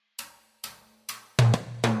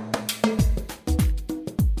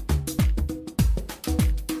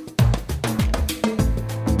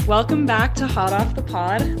Welcome back to Hot Off the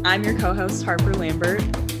Pod. I'm your co-host, Harper Lambert.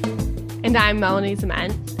 And I'm Melanie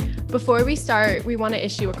Zement. Before we start, we want to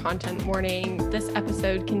issue a content warning. This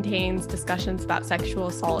episode contains discussions about sexual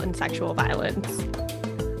assault and sexual violence.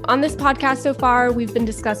 On this podcast so far, we've been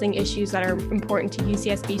discussing issues that are important to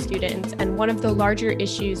UCSB students, and one of the larger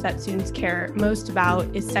issues that students care most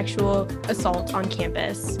about is sexual assault on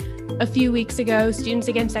campus. A few weeks ago, Students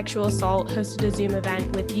Against Sexual Assault hosted a Zoom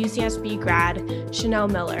event with UCSB grad Chanel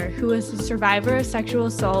Miller, who is a survivor of sexual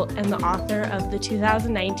assault and the author of the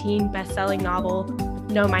 2019 best-selling novel,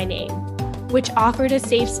 Know My Name, which offered a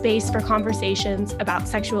safe space for conversations about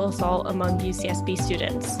sexual assault among UCSB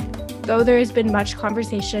students. Though there has been much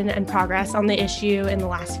conversation and progress on the issue in the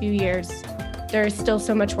last few years, there is still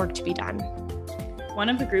so much work to be done. One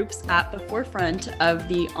of the groups at the forefront of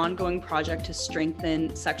the ongoing project to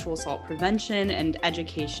strengthen sexual assault prevention and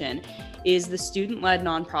education is the student-led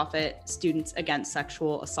nonprofit Students Against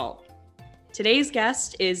Sexual Assault. Today's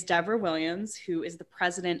guest is Deborah Williams, who is the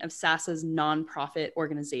president of SASA's nonprofit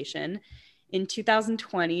organization. In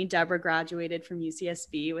 2020, Deborah graduated from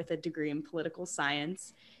UCSB with a degree in political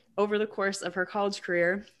science. Over the course of her college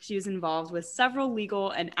career, she was involved with several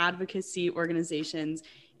legal and advocacy organizations,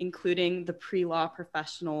 including the Pre-Law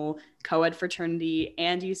Professional Co-ed Fraternity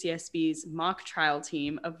and UCSB's mock trial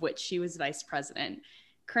team, of which she was vice president.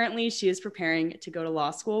 Currently, she is preparing to go to law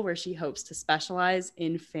school, where she hopes to specialize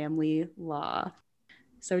in family law.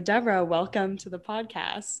 So Deborah, welcome to the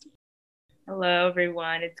podcast. Hello,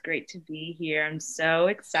 everyone. It's great to be here. I'm so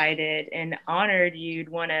excited and honored you'd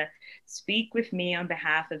want to speak with me on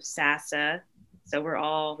behalf of SASA. So we're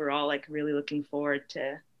all like really looking forward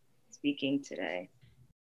to speaking today.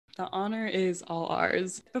 The honor is all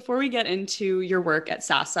ours. Before we get into your work at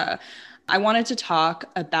SASA, I wanted to talk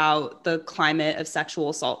about the climate of sexual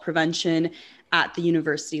assault prevention at the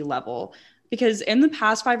university level, because in the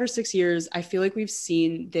past 5 or 6 years, I feel like we've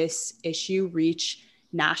seen this issue reach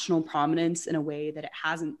national prominence in a way that it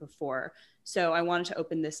hasn't before. So I wanted to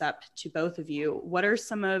open this up to both of you. What are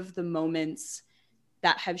some of the moments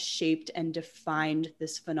that have shaped and defined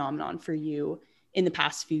this phenomenon for you in the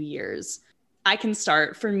past few years? I can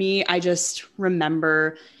start. For me, I just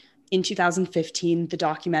remember in 2015, the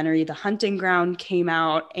documentary The Hunting Ground came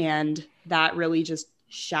out, and that really just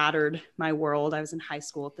shattered my world. I was in high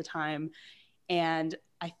school at the time. And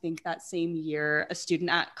I think that same year, a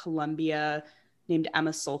student at Columbia named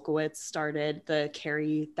Emma Solkowitz started the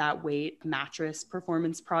Carry That Weight mattress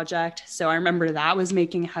performance project. So I remember that was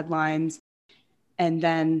making headlines. And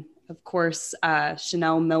then, of course,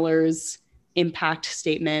 Chanel Miller's impact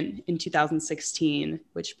statement in 2016,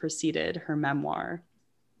 which preceded her memoir.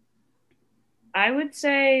 I would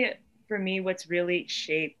say for me, what's really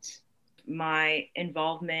shaped my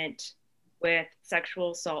involvement with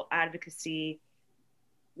sexual assault advocacy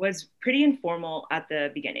was pretty informal at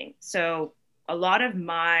the beginning. So a lot of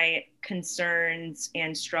my concerns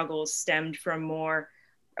and struggles stemmed from more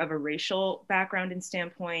of a racial background and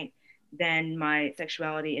standpoint than my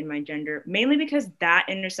sexuality and my gender, mainly because that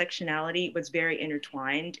intersectionality was very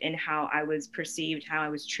intertwined in how I was perceived, how I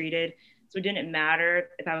was treated. So it didn't matter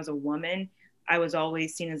if I was a woman, I was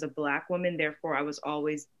always seen as a Black woman. Therefore, I was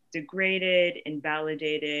always degraded,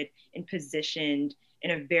 invalidated, and positioned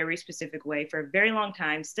in a very specific way for a very long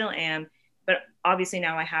time, still am. But obviously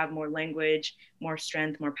now I have more language, more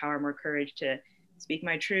strength, more power, more courage to speak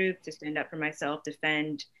my truth, to stand up for myself,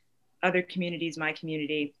 defend other communities, my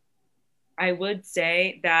community. I would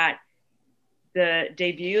say that the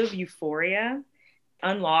debut of Euphoria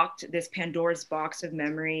unlocked this Pandora's box of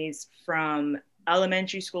memories from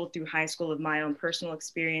elementary school through high school of my own personal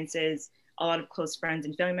experiences, a lot of close friends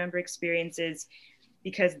and family member experiences,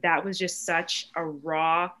 because that was just such a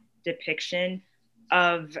raw depiction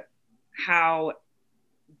of how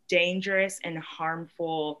dangerous and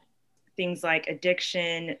harmful things like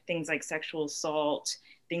addiction, things like sexual assault,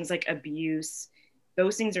 things like abuse,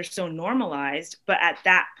 those things are so normalized. But at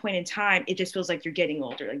that point in time, it just feels like you're getting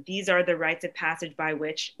older. Like these are the rites of passage by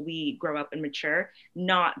which we grow up and mature,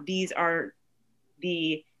 not these are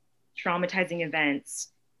the traumatizing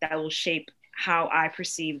events that will shape how I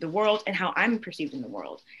perceive the world and how I'm perceived in the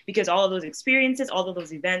world. Because all of those experiences, all of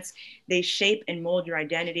those events, they shape and mold your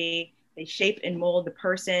identity. They shape and mold the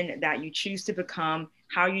person that you choose to become,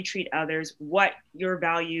 how you treat others, what your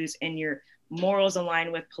values and your morals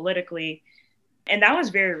align with politically. And that was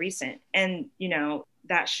very recent. And, you know,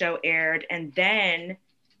 that show aired. And then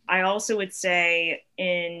I also would say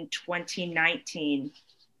in 2019,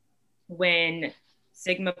 when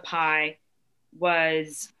Sigma Pi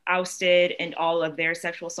was ousted and all of their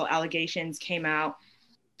sexual assault allegations came out,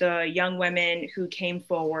 the young women who came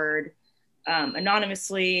forward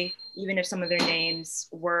anonymously, even if some of their names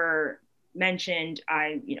were mentioned.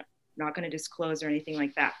 Not going to disclose or anything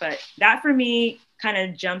like that. But that for me kind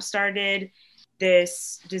of jump started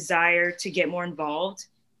this desire to get more involved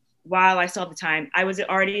while I still had the time. I was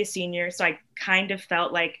already a senior, so I kind of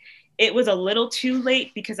felt like it was a little too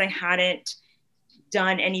late because I hadn't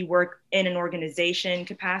done any work in an organization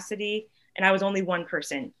capacity. And I was only one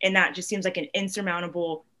person. And that just seems like an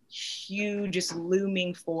insurmountable, huge, just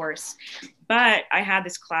looming force. But I had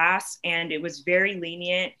this class and it was very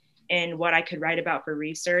lenient in what I could write about for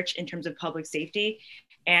research in terms of public safety.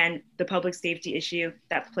 And the public safety issue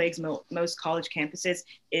that plagues most college campuses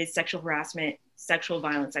is sexual harassment, sexual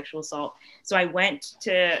violence, sexual assault. So I went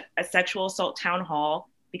to a sexual assault town hall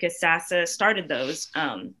because SASA started those.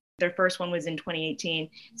 Their first one was in 2018.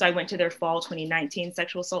 So I went to their fall 2019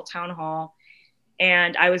 sexual assault town hall.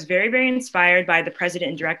 And I was very, very inspired by the president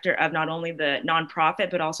and director of not only the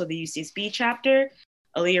nonprofit, but also the UCSB chapter,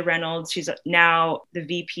 Aaliyah Reynolds. She's now the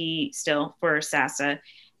VP still for SASA.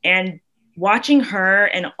 And watching her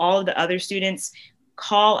and all of the other students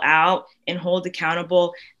call out and hold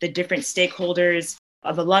accountable the different stakeholders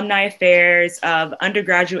of alumni affairs, of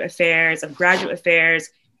undergraduate affairs, of graduate affairs,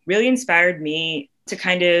 really inspired me to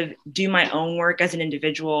kind of do my own work as an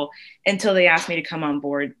individual until they asked me to come on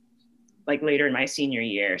board like later in my senior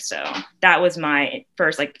year. So that was my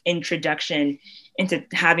first like introduction into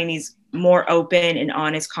having these more open and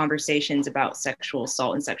honest conversations about sexual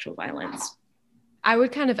assault and sexual violence. I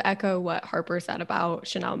would kind of echo what Harper said about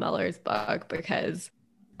Chanel Miller's book, because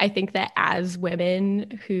I think that as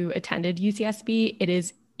women who attended UCSB, it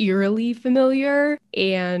is eerily familiar.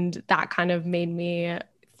 And that kind of made me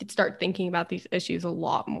start thinking about these issues a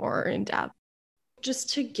lot more in depth.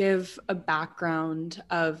 Just to give a background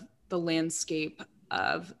of the landscape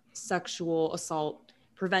of sexual assault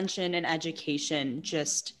prevention and education,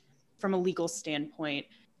 just from a legal standpoint,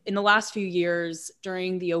 in the last few years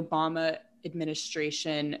during the Obama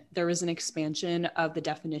administration, there was an expansion of the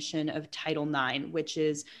definition of Title IX, which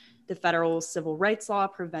is the federal civil rights law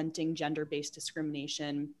preventing gender-based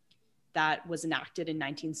discrimination that was enacted in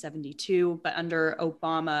 1972. But under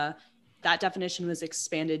Obama, that definition was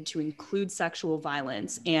expanded to include sexual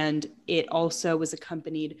violence. And it also was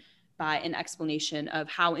accompanied by an explanation of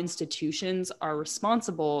how institutions are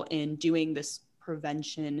responsible in doing this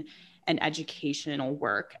prevention and educational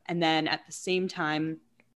work. And then at the same time,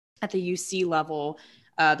 at the UC level,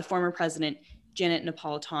 the former president, Janet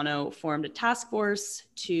Napolitano, formed a task force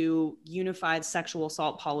to unify sexual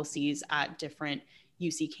assault policies at different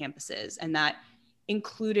UC campuses. And that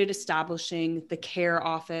included establishing the CARE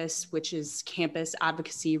office, which is Campus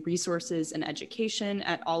Advocacy Resources and Education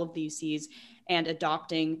at all of the UCs, and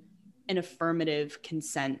adopting an affirmative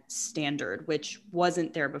consent standard, which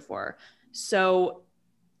wasn't there before. So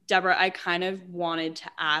Deborah, I kind of wanted to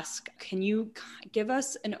ask, can you give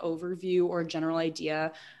us an overview or a general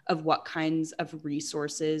idea of what kinds of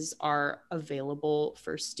resources are available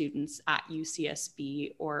for students at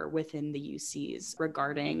UCSB or within the UCs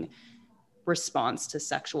regarding response to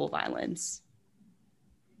sexual violence?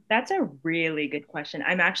 That's a really good question.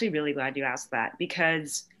 I'm actually really glad you asked that,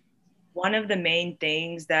 because one of the main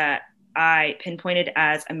things that I pinpointed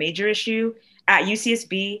as a major issue at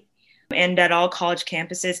UCSB and at all college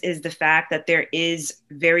campuses is the fact that there is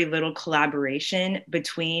very little collaboration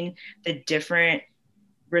between the different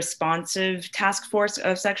responsive task force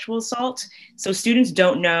of sexual assault. So students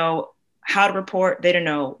don't know how to report, they don't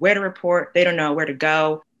know where to report, they don't know where to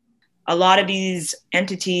go. A lot of these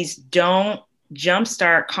entities don't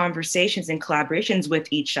jumpstart conversations and collaborations with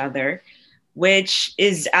each other, which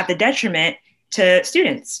is at the detriment to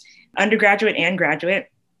students, undergraduate and graduate.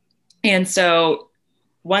 And so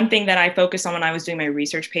one thing that I focused on when I was doing my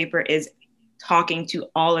research paper is talking to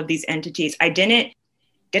all of these entities. I didn't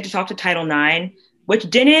get to talk to Title IX, which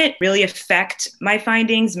didn't really affect my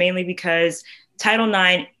findings, mainly because Title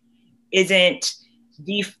IX isn't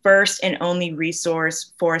the first and only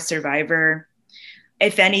resource for a survivor.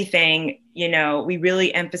 If anything, we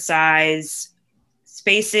really emphasize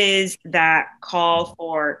spaces that call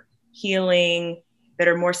for healing, that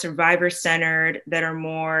are more survivor-centered, that are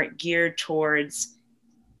more geared towards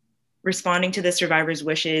responding to the survivor's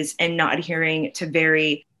wishes and not adhering to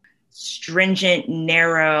very stringent,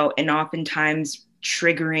 narrow, and oftentimes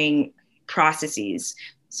triggering processes.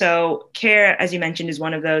 So CARE, as you mentioned, is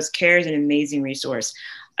one of those. CARE is an amazing resource.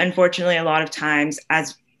 Unfortunately, a lot of times,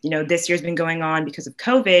 as this year's been going on because of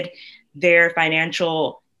COVID, their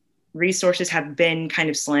financial resources have been kind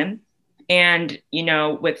of slim. And,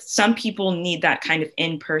 with some people need that kind of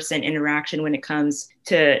in-person interaction when it comes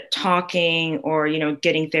to talking or,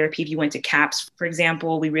 getting therapy. If you went to CAPS, for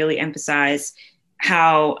example, we really emphasize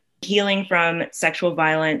how healing from sexual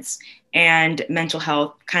violence and mental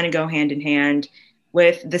health kind of go hand in hand,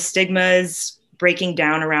 with the stigmas breaking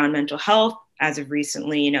down around mental health as of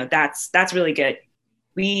recently. That's really good.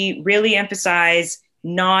 We really emphasize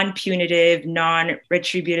non-punitive,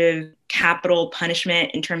 non-retributive capital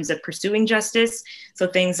punishment in terms of pursuing justice. So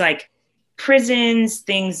things like prisons,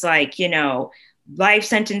 things like, life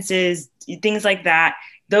sentences, things like that.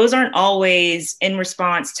 Those aren't always in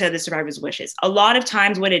response to the survivor's wishes. A lot of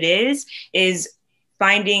times what it is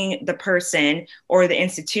finding the person or the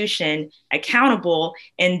institution accountable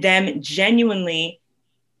and them genuinely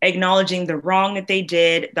acknowledging the wrong that they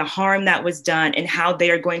did, the harm that was done, and how they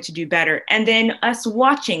are going to do better. And then us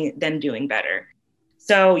watching them doing better.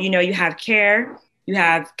 So, you have CARE, you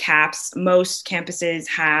have CAPS. Most campuses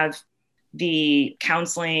have the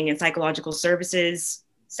counseling and psychological services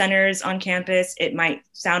centers on campus. It might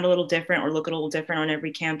sound a little different or look a little different on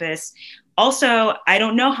every campus. Also, I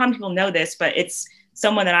don't know how many people know this, but it's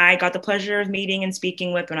someone that I got the pleasure of meeting and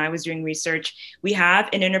speaking with when I was doing research. We have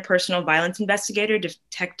an interpersonal violence investigator,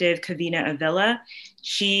 Detective Kavina Avila.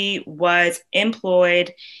 She was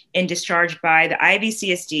employed and discharged by the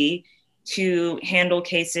IVCSD to handle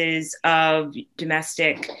cases of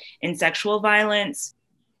domestic and sexual violence.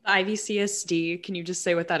 IVCSD, can you just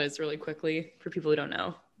say what that is really quickly for people who don't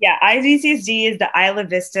know? Yeah, IVCSD is the Isla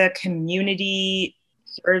Vista Community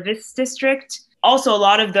Service District. Also, a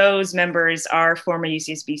lot of those members are former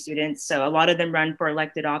UCSB students, so a lot of them run for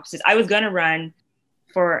elected offices. I was going to run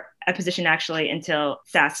for a position actually until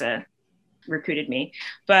SASA recruited me.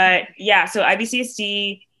 But yeah, so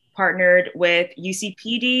IVCSD partnered with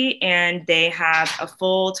UCPD, and they have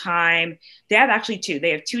they have actually two. They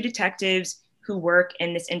have two detectives who work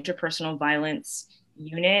in this interpersonal violence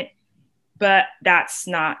unit, but that's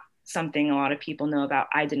not something a lot of people know about.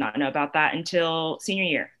 I did not know about that until senior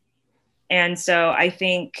year. And so I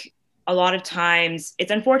think a lot of times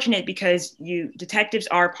it's unfortunate because detectives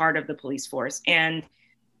are part of the police force, and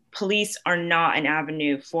police are not an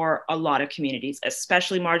avenue for a lot of communities,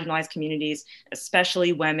 especially marginalized communities,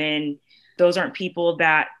 especially women. Those aren't people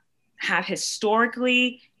that have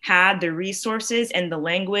historically had the resources and the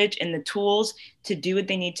language and the tools to do what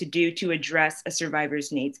they need to do to address a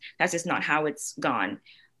survivor's needs. That's just not how it's gone.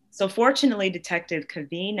 So fortunately, Detective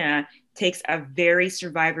Kavina takes a very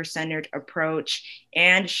survivor-centered approach,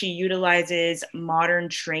 and she utilizes modern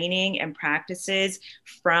training and practices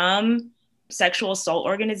from sexual assault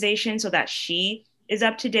organizations so that she is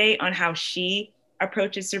up to date on how she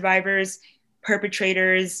approaches survivors,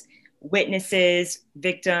 perpetrators, witnesses,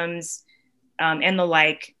 victims, and the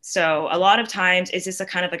like. So a lot of times it's just a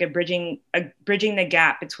kind of like a bridging the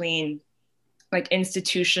gap between like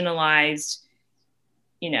institutionalized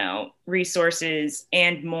resources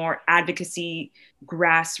and more advocacy,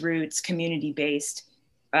 grassroots, community-based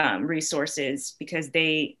resources, because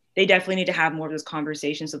they definitely need to have more of those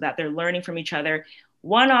conversations so that they're learning from each other.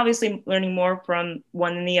 One, obviously learning more from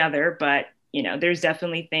one than the other, but there's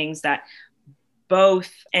definitely things that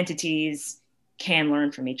both entities can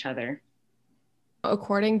learn from each other.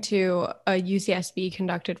 According to a UCSB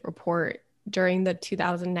conducted report during the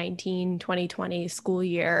 2019-2020 school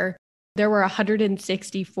year, there were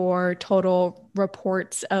 164 total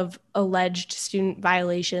reports of alleged student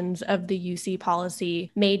violations of the UC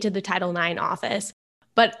policy made to the Title IX office.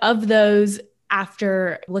 But of those,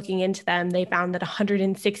 after looking into them, they found that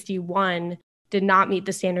 161 did not meet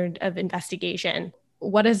the standard of investigation.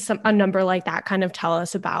 What does a number like that kind of tell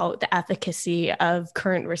us about the efficacy of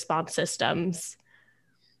current response systems?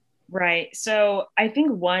 Right. So I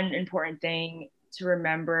think one important thing to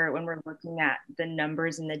remember when we're looking at the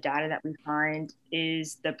numbers and the data that we find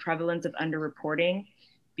is the prevalence of underreporting,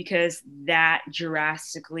 because that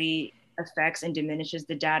drastically affects and diminishes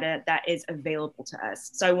the data that is available to us.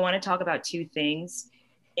 So I want to talk about two things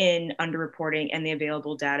in underreporting and the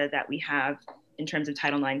available data that we have in terms of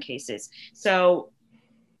Title IX cases. So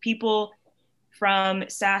people from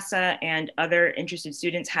SASA and other interested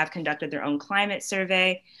students have conducted their own climate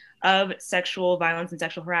survey of sexual violence and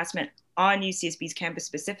sexual harassment on UCSB's campus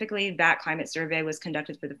specifically. That climate survey was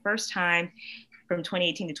conducted for the first time from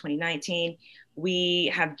 2018 to 2019.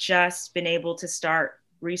 We have just been able to start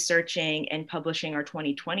researching and publishing our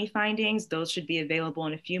 2020 findings. Those should be available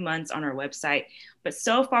in a few months on our website. But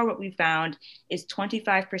so far what we found is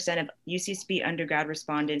 25% of UCSB undergrad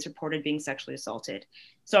respondents reported being sexually assaulted.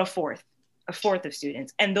 So a fourth of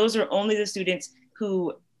students. And those are only the students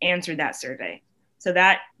who answered that survey. So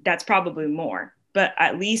that's probably more. but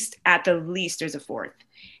at the least, there's a fourth.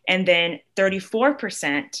 And then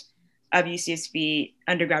 34% of UCSB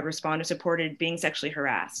undergrad respondents reported being sexually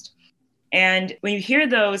harassed. And when you hear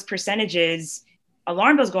those percentages,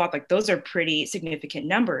 alarm bells go off, like those are pretty significant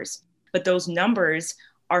numbers, but those numbers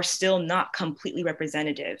are still not completely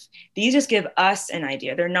representative. These just give us an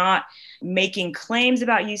idea. They're not making claims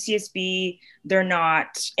about UCSB. They're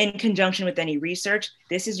not in conjunction with any research.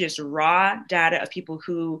 This is just raw data of people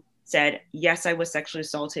who said, yes, I was sexually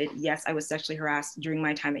assaulted. Yes, I was sexually harassed during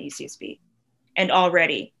my time at UCSB. And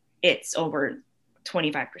already it's over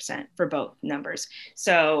 25% for both numbers.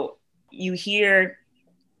 So you hear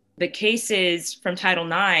the cases from Title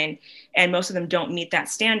IX, and most of them don't meet that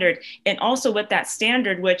standard. And also with that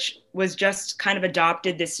standard, which was just kind of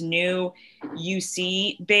adopted this new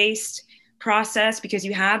UC-based process, because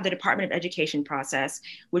you have the Department of Education process,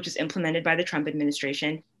 which was implemented by the Trump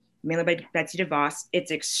administration, mainly by Betsy DeVos.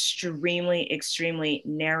 It's extremely, extremely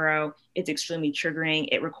narrow. It's extremely triggering.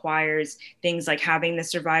 It requires things like having the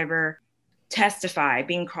survivor testify,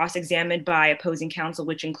 being cross-examined by opposing counsel,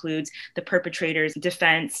 which includes the perpetrator's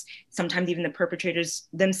defense, sometimes even the perpetrators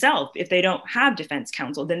themselves. If they don't have defense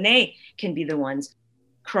counsel, then they can be the ones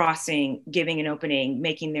crossing, giving an opening,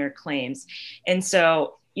 making their claims. And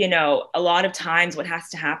so, a lot of times what has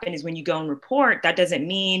to happen is when you go and report, that doesn't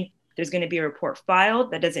mean there's going to be a report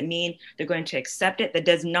filed. That doesn't mean they're going to accept it. That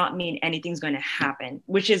does not mean anything's going to happen,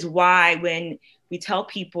 which is why when we tell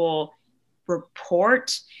people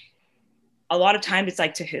report, a lot of times it's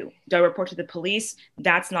like, to who? Do I report to the police?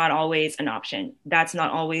 That's not always an option. That's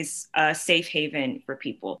not always a safe haven for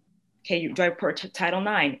people. Okay, do I report to Title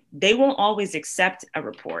IX? They won't always accept a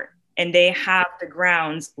report, and they have the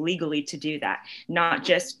grounds legally to do that, not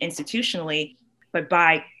just institutionally, but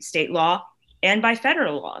by state law and by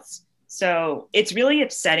federal laws. So it's really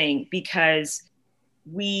upsetting because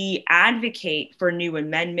we advocate for new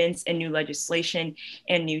amendments and new legislation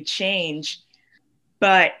and new change,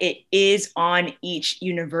 but it is on each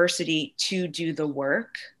university to do the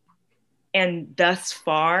work. And thus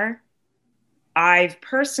far, I've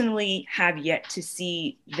personally have yet to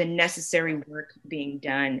see the necessary work being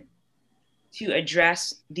done to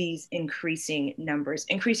address these increasing numbers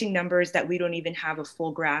that we don't even have a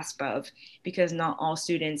full grasp of, because not all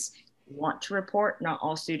students want to report, not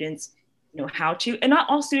all students know how to, and not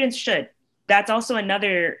all students should. That's also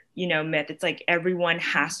another, myth. It's like everyone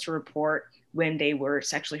has to report when they were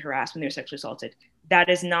sexually harassed, when they were sexually assaulted. That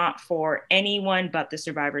is not for anyone but the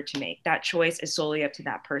survivor to make. That choice is solely up to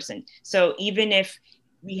that person. So even if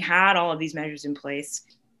we had all of these measures in place,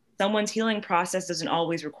 someone's healing process doesn't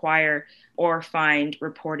always require or find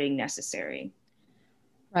reporting necessary.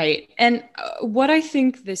 Right. And what I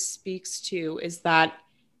think this speaks to is that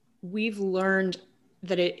we've learned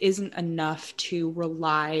that it isn't enough to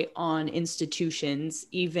rely on institutions,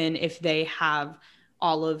 even if they have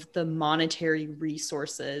all of the monetary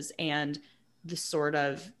resources and the sort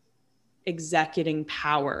of executing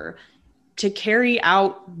power to carry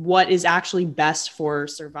out what is actually best for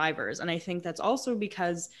survivors. And I think that's also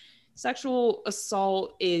because sexual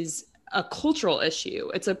assault is a cultural issue.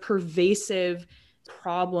 It's a pervasive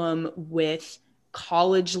problem with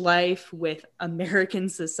college life, with American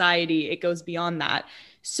society. It goes beyond that.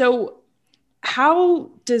 So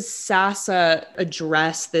how does SASA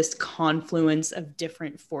address this confluence of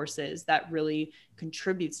different forces that really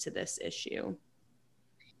contributes to this issue?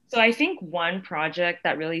 So I think one project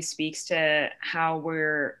that really speaks to how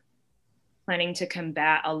we're planning to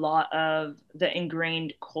combat a lot of the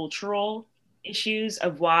ingrained cultural issues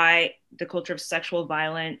of why the culture of sexual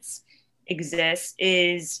violence exists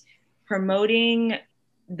is promoting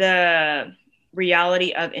the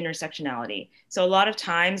reality of intersectionality. So a lot of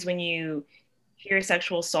times when you hear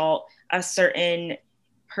sexual assault, a certain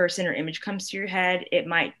person or image comes to your head. It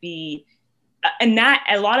might be, and that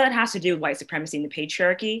a lot of that has to do with white supremacy and the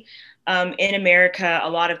patriarchy. In America, a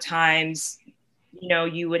lot of times,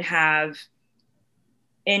 you would have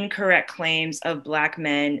incorrect claims of Black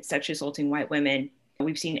men sexually assaulting white women.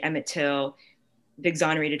 We've seen Emmett Till, the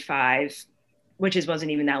Exonerated Five, which wasn't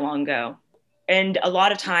even that long ago. And a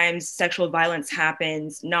lot of times sexual violence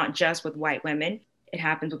happens not just with white women. It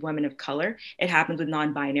happens with women of color. It happens with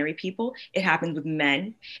non-binary people. It happens with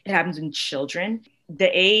men. It happens with children. The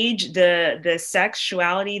age, the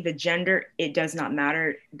sexuality, the gender, it does not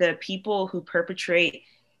matter. The people who perpetrate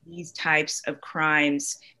these types of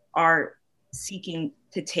crimes are seeking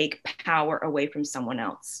to take power away from someone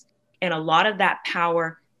else. And a lot of that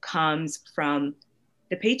power comes from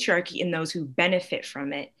the patriarchy and those who benefit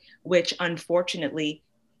from it, which unfortunately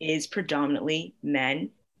is predominantly men.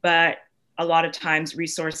 But a lot of times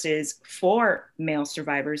resources for male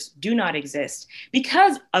survivors do not exist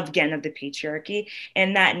because of, again, of the patriarchy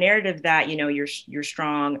and that narrative that, you know, you're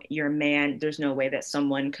strong, you're a man, there's no way that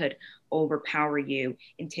someone could overpower you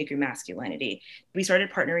and take your masculinity. We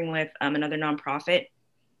started partnering with another nonprofit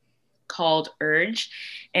called URGE,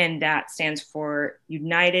 and that stands for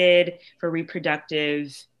United for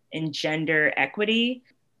Reproductive and Gender Equity.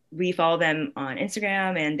 We follow them on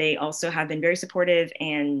Instagram, and they also have been very supportive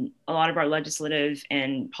in a lot of our legislative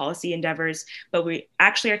and policy endeavors. But we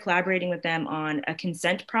actually are collaborating with them on a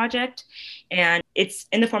consent project, and it's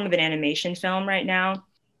in the form of an animation film right now.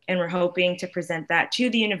 And we're hoping to present that to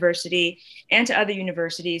the university and to other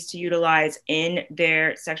universities to utilize in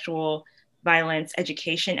their sexual violence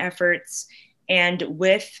education efforts. And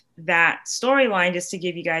with that storyline, just to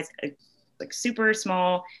give you guys a super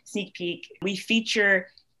small sneak peek, we feature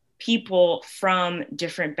people from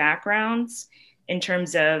different backgrounds in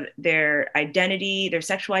terms of their identity, their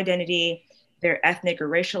sexual identity, their ethnic or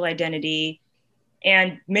racial identity.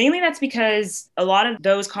 And mainly that's because a lot of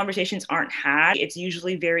those conversations aren't had. It's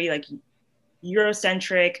usually very like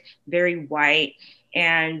Eurocentric, very white.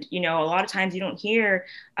 And, you know, a lot of times you don't hear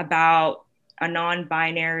about a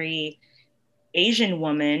non-binary Asian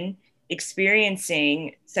woman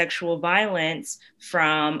experiencing sexual violence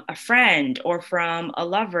from a friend or from a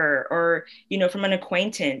lover or, you know, from an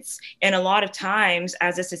acquaintance. And a lot of times,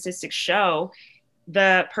 as the statistics show,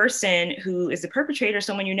 the person who is the perpetrator is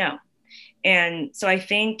someone you know. And so I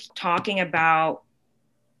think talking about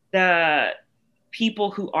the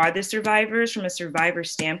people who are the survivors from a survivor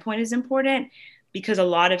standpoint is important, because a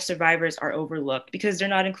lot of survivors are overlooked because they're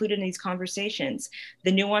not included in these conversations.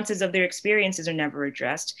 The nuances of their experiences are never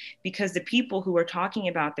addressed because the people who are talking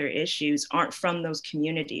about their issues aren't from those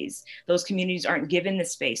communities. Those communities aren't given the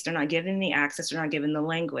space, they're not given the access, they're not given the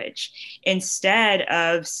language. Instead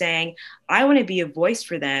of saying, I want to be a voice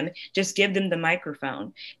for them, just give them the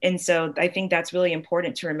microphone. And so I think that's really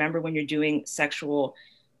important to remember when you're doing sexual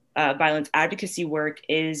violence advocacy work,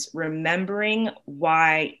 is remembering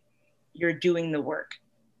why you're doing the work.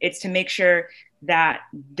 It's to make sure that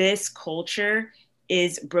this culture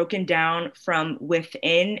is broken down from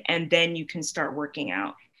within, and then you can start working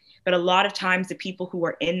out. But a lot of times the people who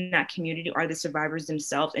are in that community are the survivors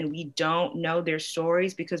themselves, and we don't know their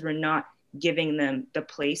stories because we're not giving them the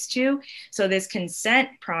place to. So this consent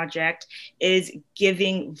project is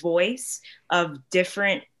giving voice of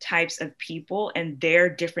different types of people and their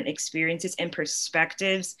different experiences and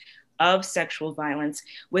perspectives of sexual violence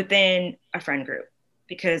within a friend group,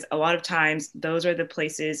 because a lot of times those are the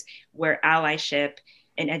places where allyship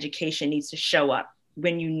and education needs to show up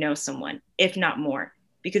when you know someone, if not more,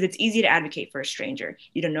 because it's easy to advocate for a stranger.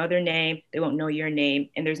 You don't know their name, they won't know your name,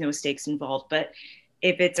 and there's no stakes involved. But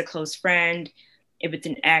if it's a close friend, if it's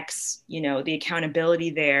an ex, you know, the accountability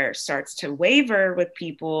there starts to waver with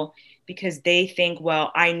people because they think,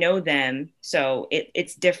 well, I know them, so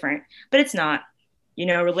it's different, but it's not. You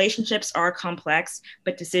know, relationships are complex,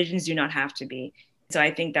 but decisions do not have to be. So I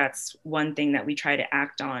think that's one thing that we try to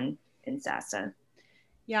act on in SASA.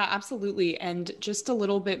 Yeah, absolutely. And just a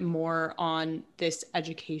little bit more on this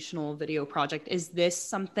educational video project. Is this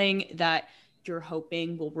something that you're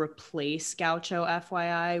hoping will replace Gaucho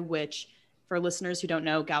FYI, which, for listeners who don't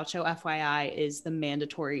know, Gaucho FYI is the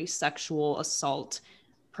mandatory sexual assault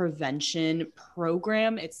prevention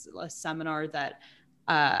program. It's a seminar that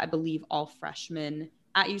I believe all freshmen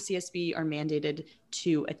at UCSB are mandated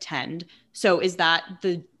to attend. So is that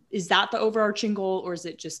the overarching goal, or is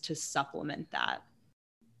it just to supplement that?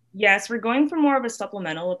 Yes, we're going for more of a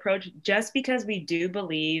supplemental approach, just because we do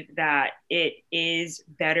believe that it is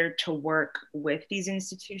better to work with these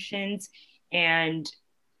institutions and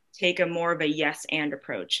take a more of a yes and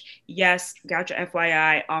approach. Yes, Gaucho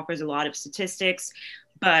FYI offers a lot of statistics,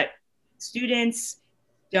 but students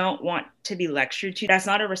don't want to be lectured to. That's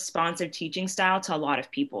not a responsive teaching style to a lot of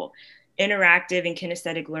people. Interactive and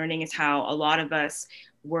kinesthetic learning is how a lot of us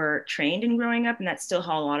were trained in growing up, and that's still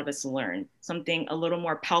how a lot of us learn. Something a little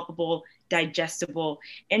more palpable, digestible,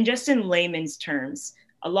 and just in layman's terms.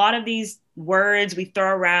 A lot of these words we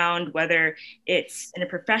throw around, whether it's in a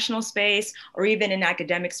professional space or even in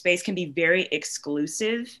academic space, can be very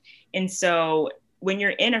exclusive. And so when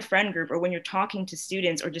you're in a friend group or when you're talking to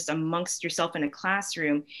students or just amongst yourself in a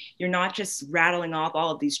classroom, you're not just rattling off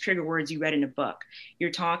all of these trigger words you read in a book.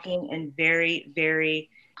 You're talking in very,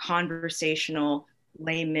 very conversational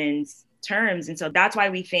layman's terms. And so that's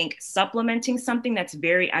why we think supplementing something that's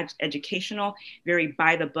very educational, very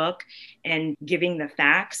by the book, and giving the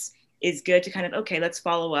facts is good to kind of, okay, let's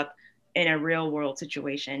follow up in a real world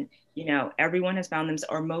situation. You know, everyone has found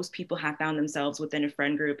themselves, or most people have found themselves within a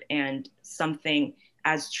friend group, and something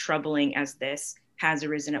as troubling as this has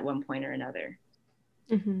arisen at one point or another.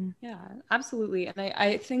 Mm-hmm. Yeah, absolutely. And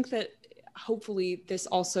I think that hopefully this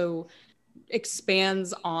also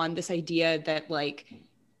expands on this idea that like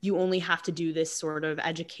you only have to do this sort of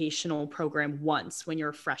educational program once when you're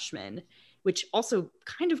a freshman, which also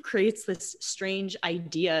kind of creates this strange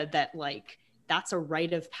idea that like that's a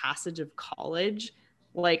rite of passage of college.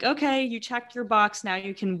 Like, okay, you checked your box, now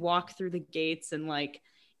you can walk through the gates and like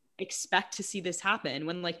expect to see this happen,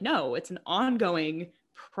 when like no, it's an ongoing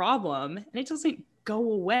problem and it doesn't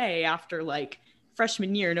go away after like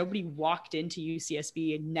freshman year. Nobody walked into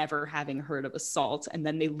UCSB never having heard of assault and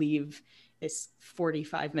then they leave this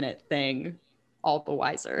 45-minute thing all the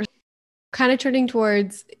wiser. Kind of turning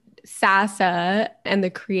towards SASA and the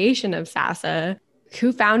creation of SASA.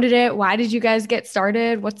 Who founded it? Why did you guys get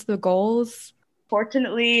started? What's the goals?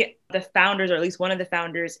 Fortunately, the founders, or at least one of the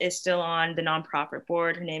founders, is still on the nonprofit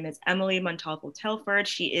board. Her name is Emily Montalvo-Telford.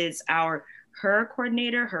 She is our HER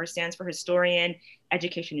coordinator. HER stands for Historian,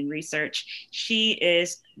 Education, and Research. She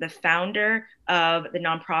is the founder of the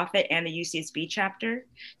nonprofit and the UCSB chapter.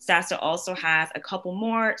 SASA also has a couple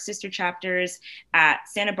more sister chapters at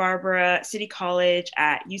Santa Barbara City College,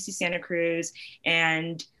 at UC Santa Cruz,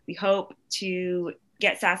 and we hope to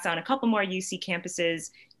get SASA on a couple more UC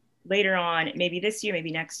campuses later on, maybe this year,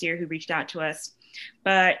 maybe next year, who reached out to us.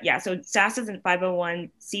 But yeah, so SASA is a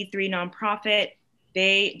 501c3 nonprofit.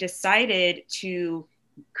 They decided to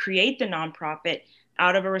create the nonprofit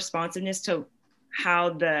out of a responsiveness to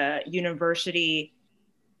how the university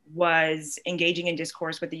was engaging in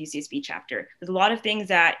discourse with the UCSB chapter. There's a lot of things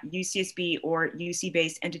that UCSB or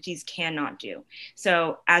UC-based entities cannot do.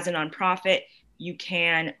 So as a nonprofit, you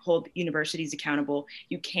can hold universities accountable.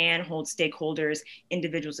 You can hold stakeholders,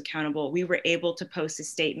 individuals accountable. We were able to post a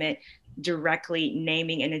statement directly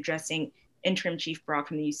naming and addressing Interim Chief Brock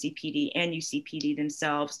from the UCPD and UCPD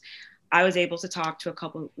themselves. I was able to talk to a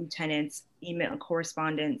couple of lieutenants, email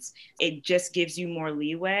correspondence. It just gives you more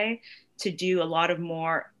leeway to do a lot of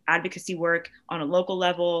more advocacy work on a local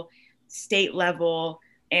level, state level.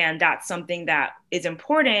 And that's something that is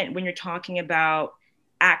important when you're talking about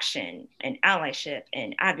action and allyship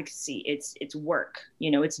and advocacy. It's work,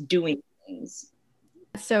 it's doing things.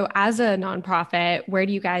 So as a nonprofit, where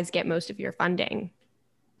do you guys get most of your funding?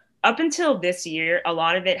 Up until this year, a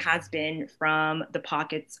lot of it has been from the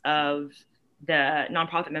pockets of the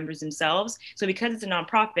nonprofit members themselves. So because it's a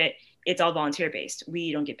nonprofit, it's all volunteer based.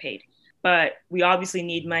 We don't get paid. But we obviously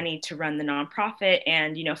need money to run the nonprofit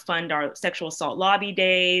and, fund our sexual assault lobby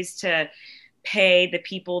days, to pay the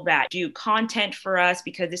people that do content for us,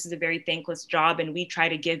 because this is a very thankless job and we try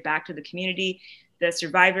to give back to the community, the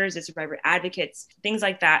survivors, the survivor advocates, things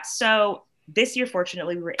like that. So this year,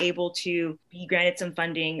 fortunately, we were able to be granted some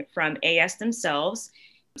funding from AS themselves.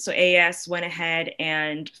 So AS went ahead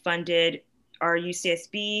and funded our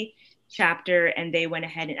UCSB chapter, and they went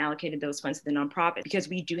ahead and allocated those funds to the nonprofit because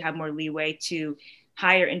we do have more leeway to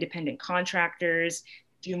hire independent contractors,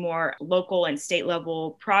 do more local and state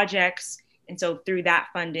level projects. And so through that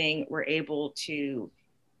funding, we're able to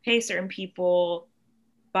pay certain people,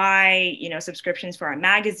 buy, subscriptions for our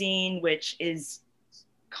magazine, which is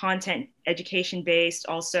content education based.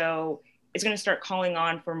 Also, it's going to start calling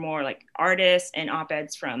on for more like artists and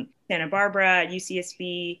op-eds from Santa Barbara,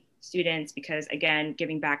 UCSB students, because again,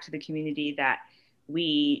 giving back to the community that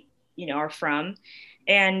we, are from.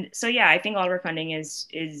 And so, yeah, I think all of our funding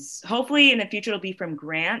is hopefully in the future it'll be from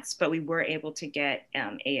grants, but we were able to get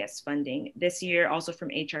AS funding this year, also from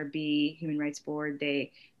HRB, Human Rights Board.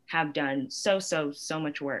 They have done so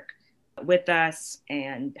much work with us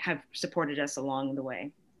and have supported us along the way.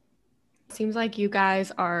 Seems like you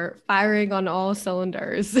guys are firing on all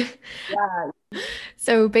cylinders. Yeah.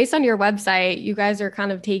 So based on your website, you guys are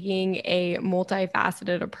kind of taking a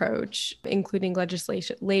multifaceted approach, including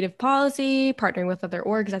legislative policy, partnering with other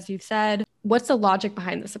orgs, as you've said. What's the logic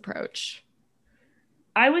behind this approach?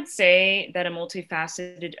 I would say that a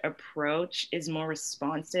multifaceted approach is more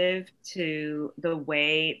responsive to the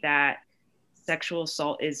way that sexual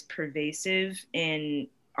assault is pervasive in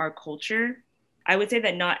our culture. I would say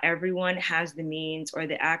that not everyone has the means or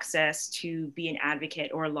the access to be an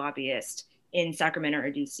advocate or a lobbyist in Sacramento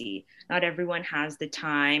or DC. Not everyone has the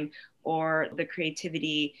time or the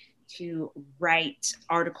creativity to write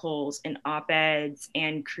articles and op-eds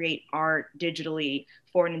and create art digitally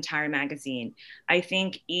for an entire magazine. I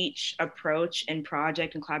think each approach and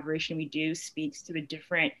project and collaboration we do speaks to a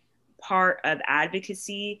different part of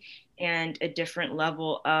advocacy and a different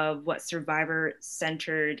level of what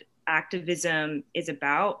survivor-centered activism is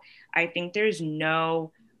about. I think there's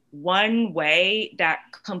no one way that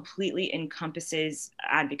completely encompasses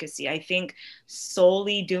advocacy. I think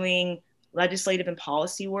solely doing legislative and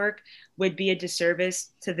policy work would be a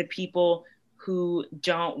disservice to the people who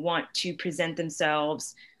don't want to present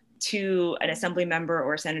themselves to an assembly member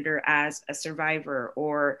or a senator as a survivor,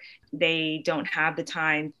 or they don't have the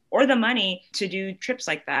time or the money to do trips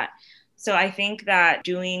like that. So I think that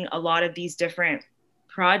doing a lot of these different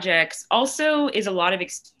projects also is a lot of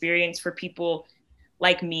experience for people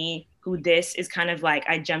like me, who this is kind of like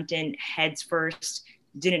I jumped in heads first,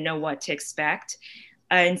 didn't know what to expect.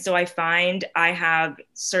 And so I find I have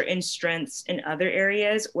certain strengths in other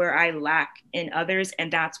areas where I lack in others.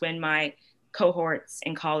 And that's when my cohorts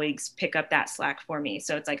and colleagues pick up that slack for me.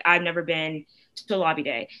 So it's like, I've never been to a lobby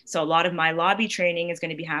day. So a lot of my lobby training is going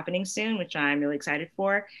to be happening soon, which I'm really excited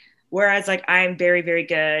for. Whereas like I'm very, very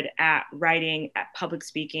good at writing, at public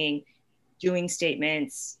speaking, doing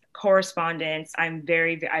statements, correspondence. I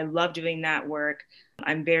love doing that work.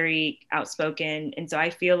 I'm very outspoken. And so I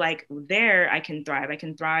feel like there I can thrive. I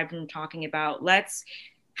can thrive from talking about, let's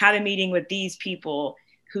have a meeting with these people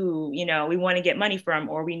who, you know, we want to get money from,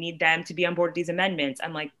 or we need them to be on board with these amendments.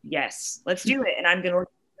 I'm like, yes, let's do it. And I'm going to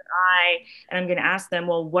and I'm going to ask them,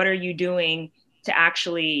 well, what are you doing to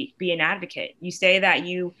actually be an advocate? You say that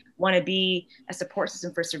you want to be a support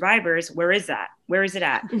system for survivors. Where is that? Where is it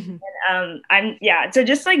at? And, so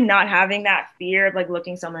just like not having that fear of like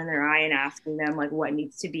looking someone in their eye and asking them like what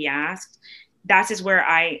needs to be asked, that's just where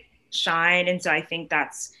I shine. And so I think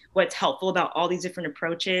that's what's helpful about all these different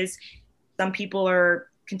approaches. Some people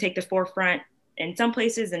can take the forefront in some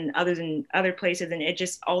places and others in other places. And it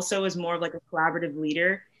just also is more of like a collaborative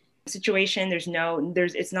leader situation. It's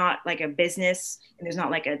not like a business, and there's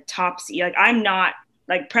not like a top CEO. Like I'm not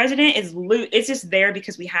like president it's just there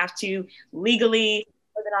because we have to legally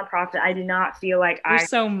for the nonprofit. I do not feel like You're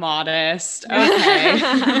so modest. Okay.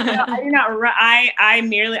 I do not.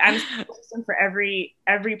 I'm a system for every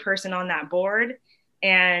person on that board.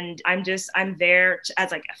 And I'm there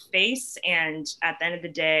as like a face. And at the end of the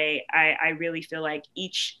day, I really feel like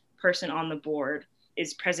each person on the board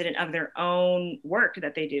is president of their own work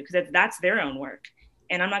that they do, because that's their own work.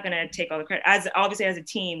 And I'm not going to take all the credit. Obviously as a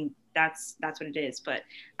team, that's what it is. But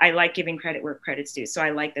I like giving credit where credit's due. So I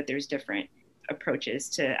like that there's different approaches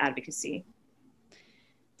to advocacy.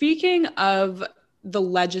 Speaking of the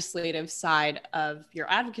legislative side of your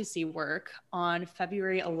advocacy work, on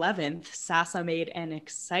February 11th, SASA made an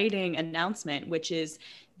exciting announcement, which is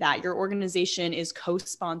that your organization is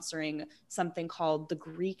co-sponsoring something called the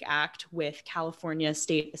Greek Act with California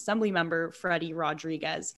State Assembly member Freddie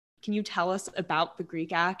Rodriguez. Can you tell us about the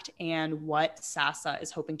Greek Act and what SASA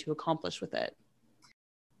is hoping to accomplish with it?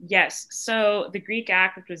 Yes. So the Greek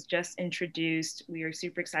Act, which was just introduced, we are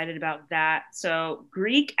super excited about that. So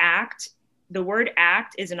Greek Act, the word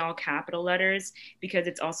act is in all capital letters because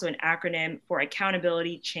it's also an acronym for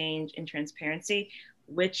accountability, change, and transparency,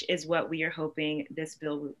 which is what we are hoping this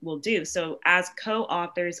bill will do. So as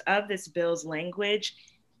co-authors of this bill's language,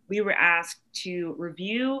 we were asked to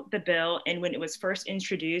review the bill. And when it was first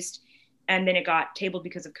introduced, and then it got tabled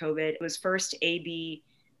because of COVID, it was first AB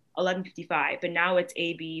 1155, but now it's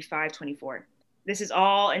AB 524. This is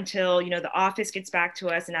all until, the office gets back to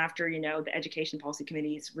us and after, the education policy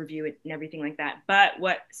committees review it and everything like that. But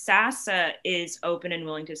what SASA is open and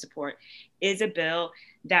willing to support is a bill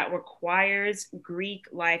that requires Greek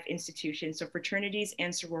life institutions, so fraternities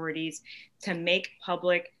and sororities, to make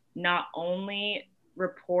public not only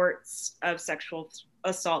reports of sexual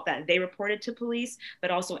assault that they reported to police, but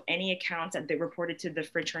also any accounts that they reported to the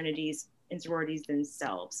fraternities and sororities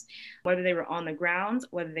themselves, whether they were on the grounds,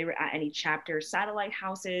 whether they were at any chapter satellite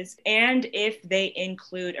houses, and if they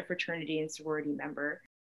include a fraternity and sorority member.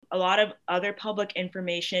 A lot of other public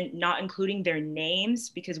information, not including their names,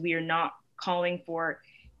 because we are not calling for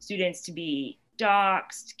students to be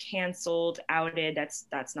doxxed, canceled, outed.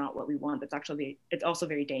 That's not what we want. It's also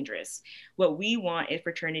very dangerous. What we want is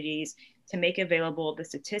fraternities to make available the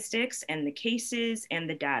statistics and the cases and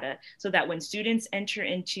the data so that when students enter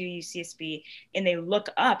into UCSB and they look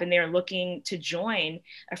up and they're looking to join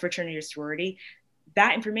a fraternity or sorority,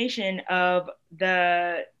 that information of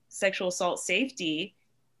the sexual assault safety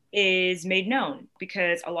is made known,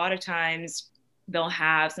 because a lot of times they'll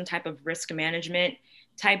have some type of risk management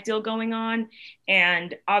type deal going on.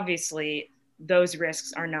 And obviously those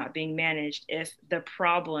risks are not being managed if the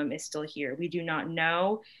problem is still here. We do not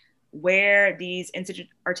know where these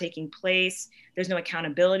incidents are taking place. There's no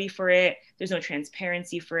accountability for it. There's no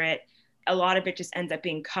transparency for it. A lot of it just ends up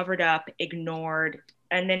being covered up, ignored.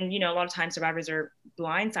 And then, a lot of times survivors are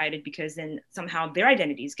blindsided because then somehow their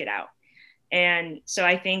identities get out. And so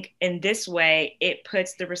I think in this way, it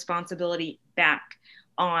puts the responsibility back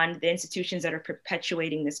on the institutions that are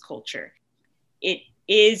perpetuating this culture. It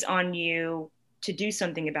is on you to do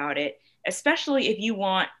something about it, especially if you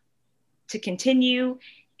want to continue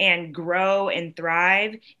and grow and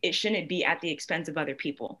thrive. It shouldn't be at the expense of other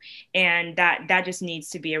people. And that just needs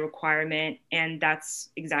to be a requirement. And that's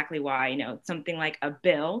exactly why, something like a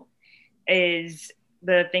bill is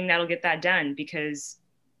the thing that'll get that done, because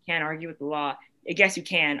you can't argue with the law. I guess you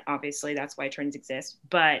can, obviously, that's why fraternities exist.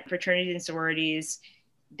 But fraternities and sororities,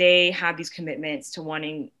 they have these commitments to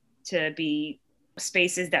wanting to be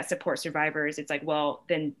spaces that support survivors. It's like, well,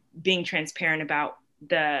 then being transparent about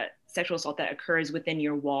the sexual assault that occurs within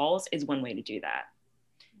your walls is one way to do that.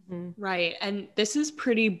 Right. And this is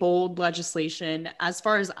pretty bold legislation. As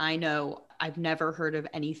far as I know, I've never heard of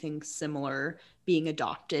anything similar being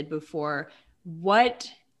adopted before. What,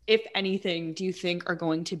 if anything, do you think are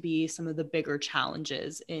going to be some of the bigger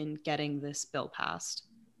challenges in getting this bill passed?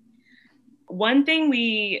 One thing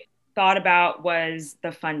we thought about was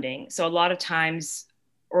the funding. So a lot of times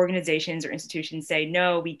organizations or institutions say,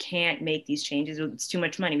 no, we can't make these changes. It's too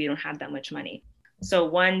much money. We don't have that much money. So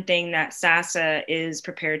one thing that SASA is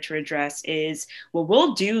prepared to address is, well,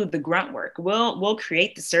 we'll do the grunt work. We'll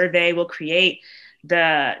create the survey. We'll create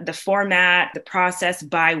the format, the process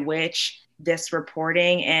by which this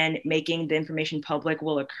reporting and making the information public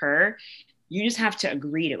will occur. You just have to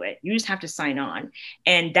agree to it. You just have to sign on.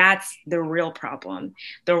 And that's the real problem.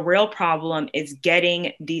 The real problem is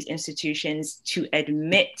getting these institutions to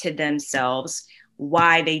admit to themselves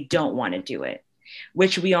why they don't want to do it,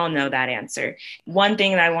 which we all know that answer. One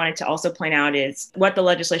thing that I wanted to also point out is what the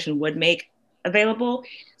legislation would make available.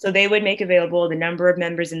 So they would make available the number of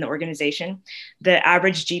members in the organization, the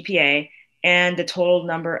average GPA, and the total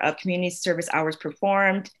number of community service hours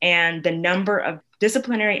performed, and the number of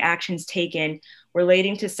disciplinary actions taken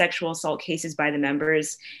relating to sexual assault cases by the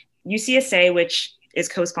members. UCSA, which is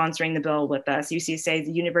co-sponsoring the bill with us, UCSA is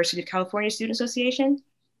the University of California Student Association.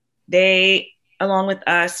 They, along with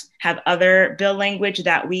us, have other bill language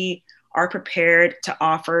that we are prepared to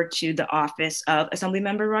offer to the office of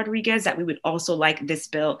Assemblymember Rodriguez that we would also like this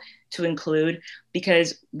bill to include,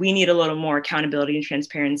 because we need a little more accountability and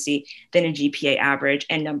transparency than a GPA average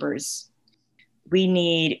and numbers. We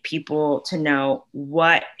need people to know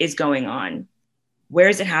what is going on, where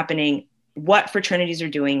is it happening, what fraternities are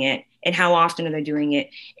doing it, and how often are they doing it.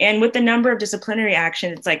 And with the number of disciplinary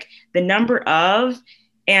actions, it's like the number of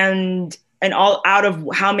and all out of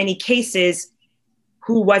how many cases,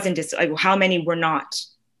 who wasn't, like how many were not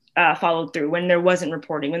followed through, when there wasn't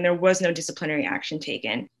reporting, when there was no disciplinary action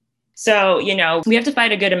taken. So, we have to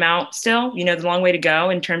fight a good amount still, the long way to go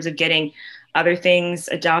in terms of getting other things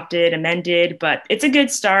adopted, amended, but it's a good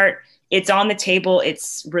start. It's on the table.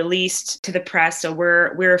 It's released to the press. So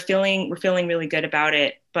we're feeling really good about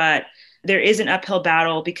it, but there is an uphill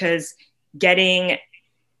battle, because getting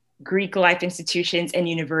Greek life institutions and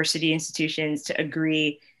university institutions to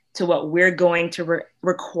agree to what we're going to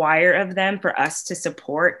require of them for us to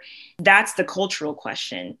support, that's the cultural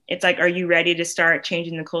question. It's like, are you ready to start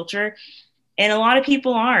changing the culture? And a lot of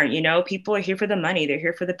people aren't. People are here for the money. They're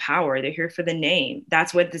here for the power. They're here for the name.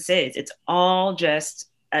 That's what this is. It's all just,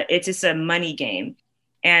 it's just a money game.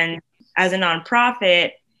 And as a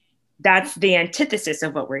nonprofit, that's the antithesis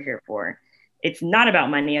of what we're here for. It's not about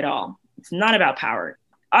money at all. It's not about power.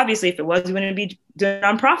 Obviously, if it was, we wouldn't be doing a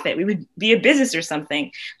nonprofit. We would be a business or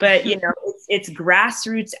something. But, it's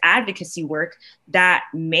grassroots advocacy work that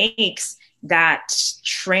makes that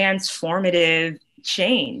transformative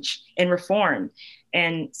change and reform.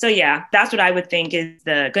 And so, yeah, that's what I would think is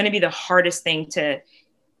going to be the hardest thing to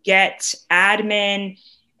get admin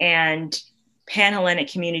and Panhellenic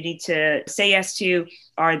community to say yes to,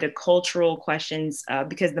 are the cultural questions,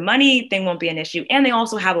 because the money thing won't be an issue. And they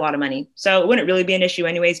also have a lot of money. So it wouldn't really be an issue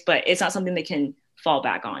anyways, but it's not something they can fall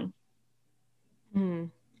back on.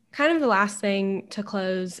 Kind of the last thing to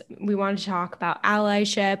close, we wanted to talk about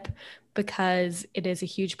allyship, because it is a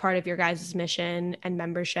huge part of your guys' mission and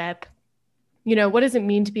membership. What does it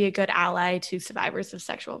mean to be a good ally to survivors of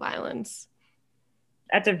sexual violence?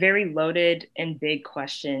 That's a very loaded and big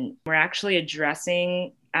question. We're actually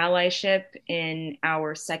addressing allyship in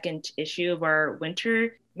our second issue of our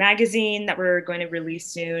winter magazine that we're going to release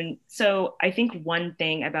soon. So I think one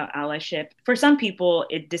thing about allyship, for some people,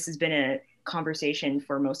 this has been a conversation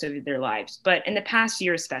for most of their lives, but in the past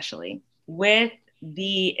year especially, with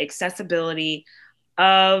the accessibility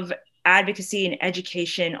of advocacy and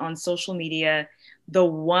education on social media, the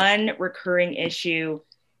one recurring issue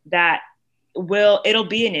that it'll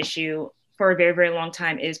be an issue for a very, very long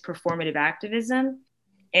time is performative activism.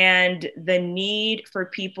 and the need for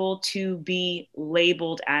people to be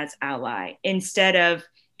labeled as ally instead of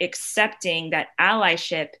accepting that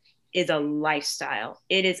allyship is a lifestyle.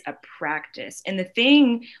 It is a practice. And the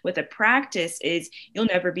thing with a practice is you'll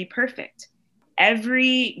never be perfect.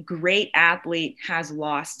 Every great athlete has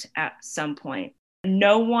lost at some point.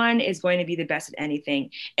 No one is going to be the best at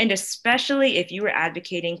anything. And especially if you are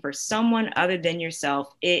advocating for someone other than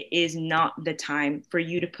yourself, it is not the time for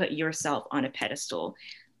you to put yourself on a pedestal.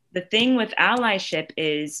 The thing with allyship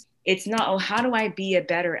is it's not, oh, how do I be a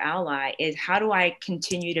better ally? Is how do I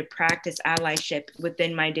continue to practice allyship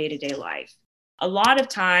within my day-to-day life? A lot of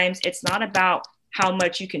times it's not about how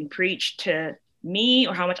much you can preach to me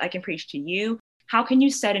or how much I can preach to you. How can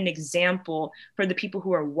you set an example for the people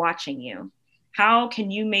who are watching you? How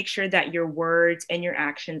can you make sure that your words and your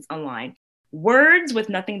actions align? Words with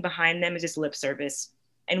nothing behind them is just lip service.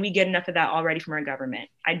 And we get enough of that already from our government.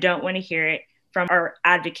 I don't want to hear it from our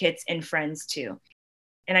advocates and friends too.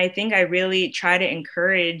 And I think I really try to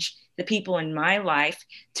encourage the people in my life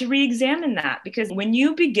to re-examine that, because when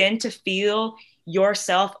you begin to feel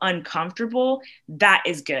yourself uncomfortable, that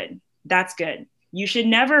is good. That's good. You should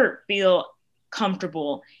never feel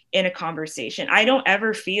comfortable in a conversation. I don't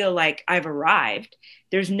ever feel like I've arrived.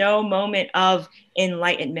 There's no moment of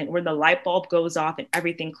enlightenment where the light bulb goes off and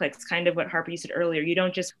everything clicks. Kind of what Harper, you said earlier. You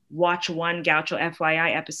don't just watch one Gaucho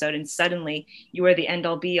FYI episode and suddenly you are the end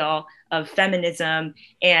all be all of feminism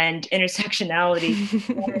and intersectionality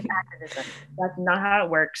and activism. That's not how it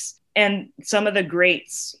works. And some of the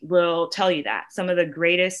greats will tell you that. Some of the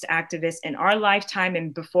greatest activists in our lifetime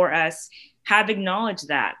and before us have acknowledged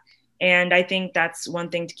that. And I think that's one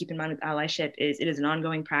thing to keep in mind with allyship is it is an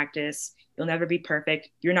ongoing practice. You'll never be perfect.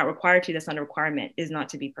 You're not required to. That's not a requirement, is not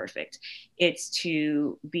to be perfect. It's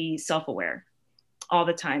to be self-aware all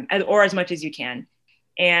the time, or as much as you can.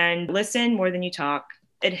 And listen more than you talk.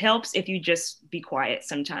 It helps if you just be quiet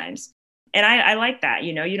sometimes. And I like that,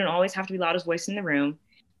 you don't always have to be the loudest voice in the room,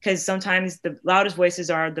 because sometimes the loudest voices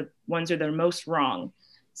are the ones that are the most wrong.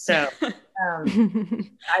 So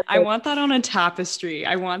I want that on a tapestry.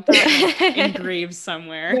 I want that engraved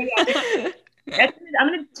somewhere. I'm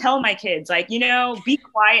going to tell my kids, be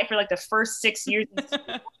quiet for the first 6 years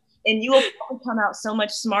and you will probably come out so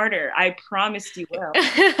much smarter. I promise you will. So,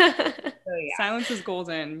 yeah. Silence is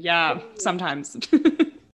golden. Yeah, sometimes.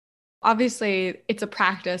 Obviously, it's a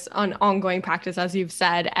practice, an ongoing practice, as you've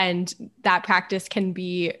said, and that practice can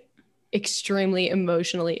be extremely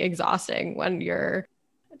emotionally exhausting when you're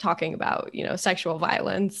talking about, sexual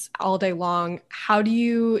violence all day long. How do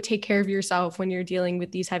you take care of yourself when you're dealing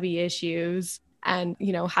with these heavy issues? And,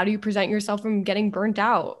 how do you present yourself from getting burnt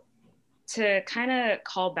out? To kind of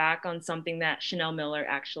call back on something that Chanel Miller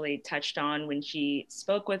actually touched on when she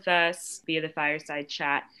spoke with us via the fireside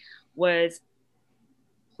chat was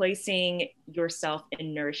placing yourself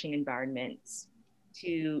in nourishing environments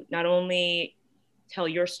to not only tell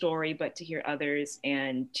your story, but to hear others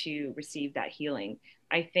and to receive that healing.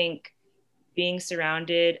 I think being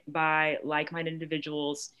surrounded by like-minded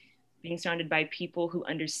individuals, being surrounded by people who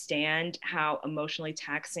understand how emotionally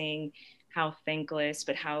taxing, how thankless,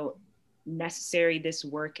 but how necessary this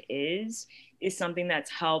work is something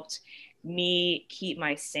that's helped me keep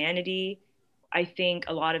my sanity. I think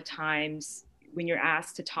a lot of times when you're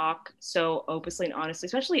asked to talk so openly and honestly,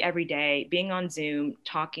 especially every day, being on Zoom,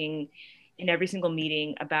 talking in every single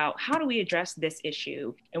meeting about how do we address this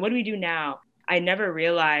issue and what do we do now? I never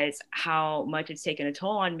realized how much it's taken a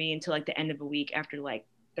toll on me until the end of a week after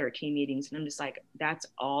 13 meetings. And I'm just that's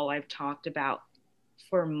all I've talked about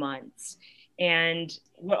for months. And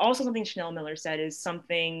what also something Chanel Miller said is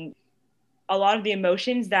something, a lot of the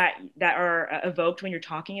emotions that are evoked when you're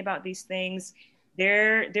talking about these things,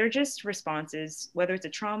 they're just responses, whether it's a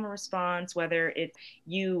trauma response, whether it's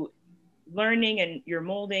you learning and you're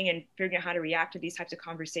molding and figuring out how to react to these types of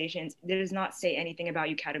conversations. It does not say anything about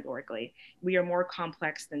you categorically. We are more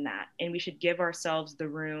complex than that. And we should give ourselves the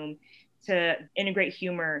room to integrate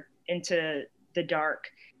humor into the dark,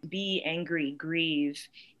 be angry, grieve.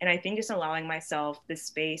 And I think just allowing myself the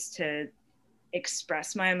space to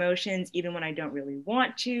express my emotions, even when I don't really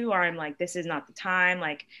want to, or I'm this is not the time.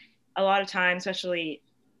 A lot of times, especially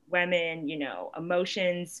women,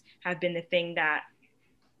 emotions have been the thing that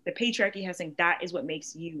the patriarchy has saying that is what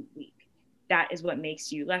makes you weak. That is what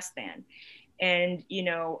makes you less than. And,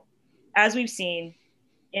 as we've seen,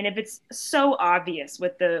 and if it's so obvious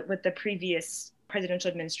with the previous presidential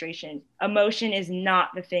administration, emotion is not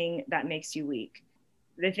the thing that makes you weak.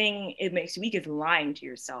 The thing it makes you weak is lying to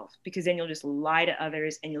yourself, because then you'll just lie to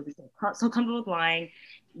others and you'll be so comfortable with lying.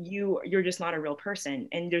 You're just not a real person,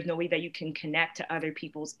 and there's no way that you can connect to other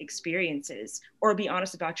people's experiences or be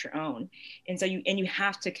honest about your own. And so you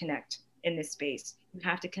have to connect in this space. You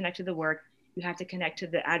have to connect to the work. You have to connect to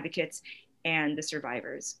the advocates and the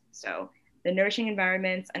survivors. So the nourishing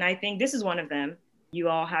environments, and I think this is one of them. You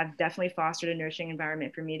all have definitely fostered a nourishing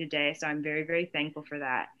environment for me today. So I'm very, very thankful for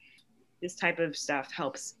that. This type of stuff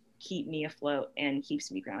helps keep me afloat and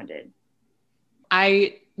keeps me grounded.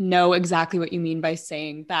 I know exactly what you mean by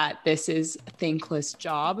saying that this is a thankless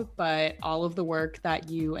job, but all of the work that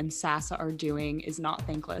you and SASA are doing is not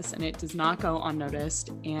thankless, and it does not go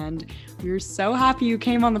unnoticed. And we're so happy you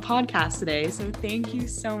came on the podcast today. So thank you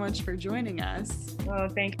so much for joining us. Oh,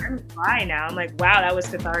 thank you. I'm fine now. I'm like, wow, that was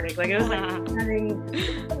cathartic. Like, it was like having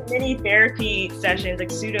mini therapy sessions,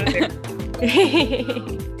 like pseudo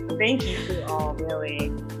therapy. Thank you to all,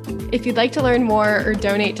 really. If you'd like to learn more or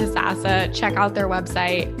donate to SASA, check out their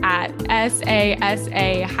website at sasa-ca.org.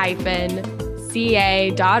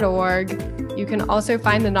 You can also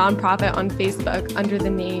find the nonprofit on Facebook under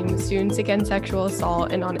the name Students Against Sexual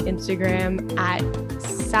Assault, and on Instagram at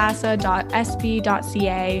sasa.sb.ca.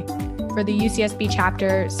 For the UCSB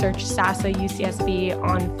chapter, search SASA UCSB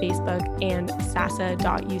on Facebook and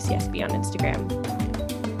sasa.ucsb on Instagram.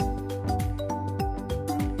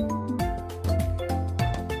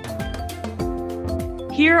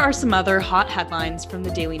 Here are some other hot headlines from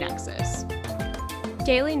the Daily Nexus.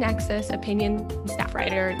 Daily Nexus opinion staff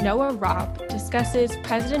writer Noah Ropp discusses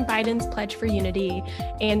President Biden's pledge for unity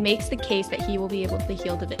and makes the case that he will be able to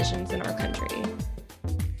heal divisions in our country.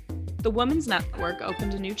 The Women's Network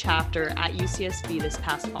opened a new chapter at UCSB this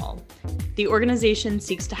past fall. The organization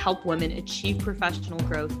seeks to help women achieve professional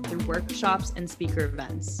growth through workshops and speaker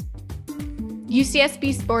events.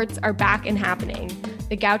 UCSB sports are back and happening.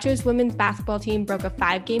 The Gauchos women's basketball team broke a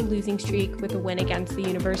 5-game losing streak with a win against the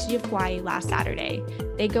University of Hawaii last Saturday.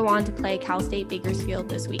 They go on to play Cal State Bakersfield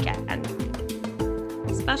this weekend.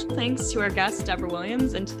 Special thanks to our guest, Deborah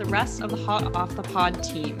Williams, and to the rest of the Hot Off the Pod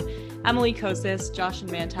team, Emily Kosis, Josh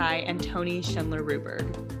Manti, and Tony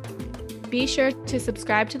Schindler-Ruberg. Be sure to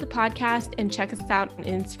subscribe to the podcast and check us out on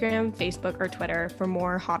Instagram, Facebook, or Twitter for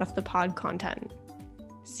more Hot Off the Pod content.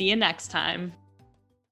 See you next time.